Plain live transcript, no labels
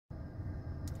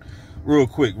Real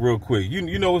quick.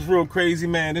 You know what's real crazy,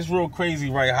 man? It's real crazy,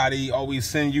 right? How they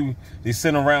always they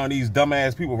send around these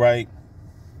dumbass people, right?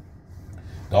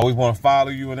 They always want to follow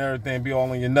you and everything, be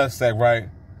all in your nutsack, right?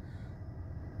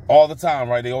 All the time,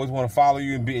 right? They always want to follow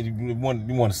you and you want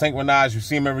to synchronize. You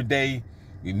see them every day.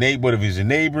 Your neighbor, if it's your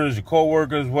neighbors, your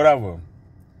co-workers, whatever.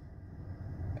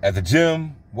 At the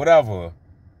gym, whatever.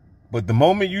 But the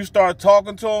moment you start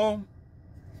talking to them,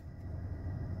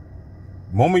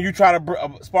 the moment you try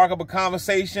to spark up a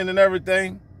conversation and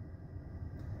everything,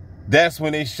 that's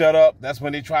when they shut up. That's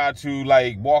when they try to,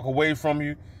 like, walk away from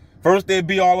you. First, they'd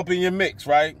be all up in your mix,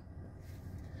 right?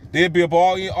 They'd be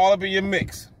all up in your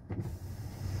mix.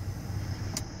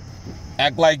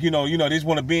 Act like, you know, they just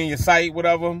want to be in your sight,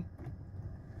 whatever.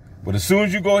 But as soon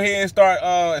as you go ahead and start,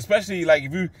 especially, like,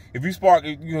 if you spark,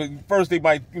 first they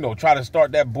might, try to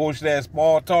start that bullshit, that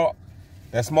small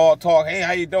talk. Hey,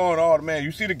 how you doing? Oh, man,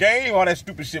 you see the game? All that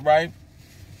stupid shit, right?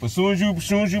 But as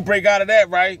soon as you break out of that,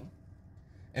 right,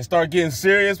 and start getting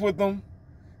serious with them,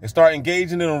 and start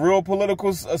engaging in a real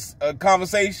political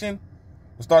conversation,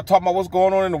 and start talking about what's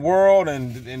going on in the world,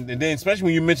 and then especially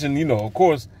when you mention, of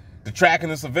course, the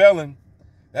tracking and surveilling,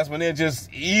 that's when they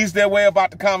just ease their way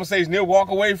about the conversation. They'll walk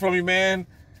away from you, man.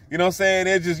 You know what I'm saying?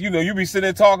 They're just, you be sitting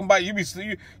there talking about, you be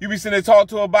sitting there talking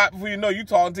to a bot before you know you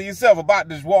talking to yourself. A bot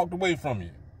just walked away from you.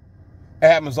 It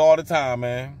happens all the time,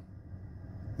 man.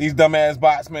 These dumbass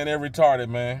bots, man, they're retarded,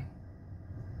 man.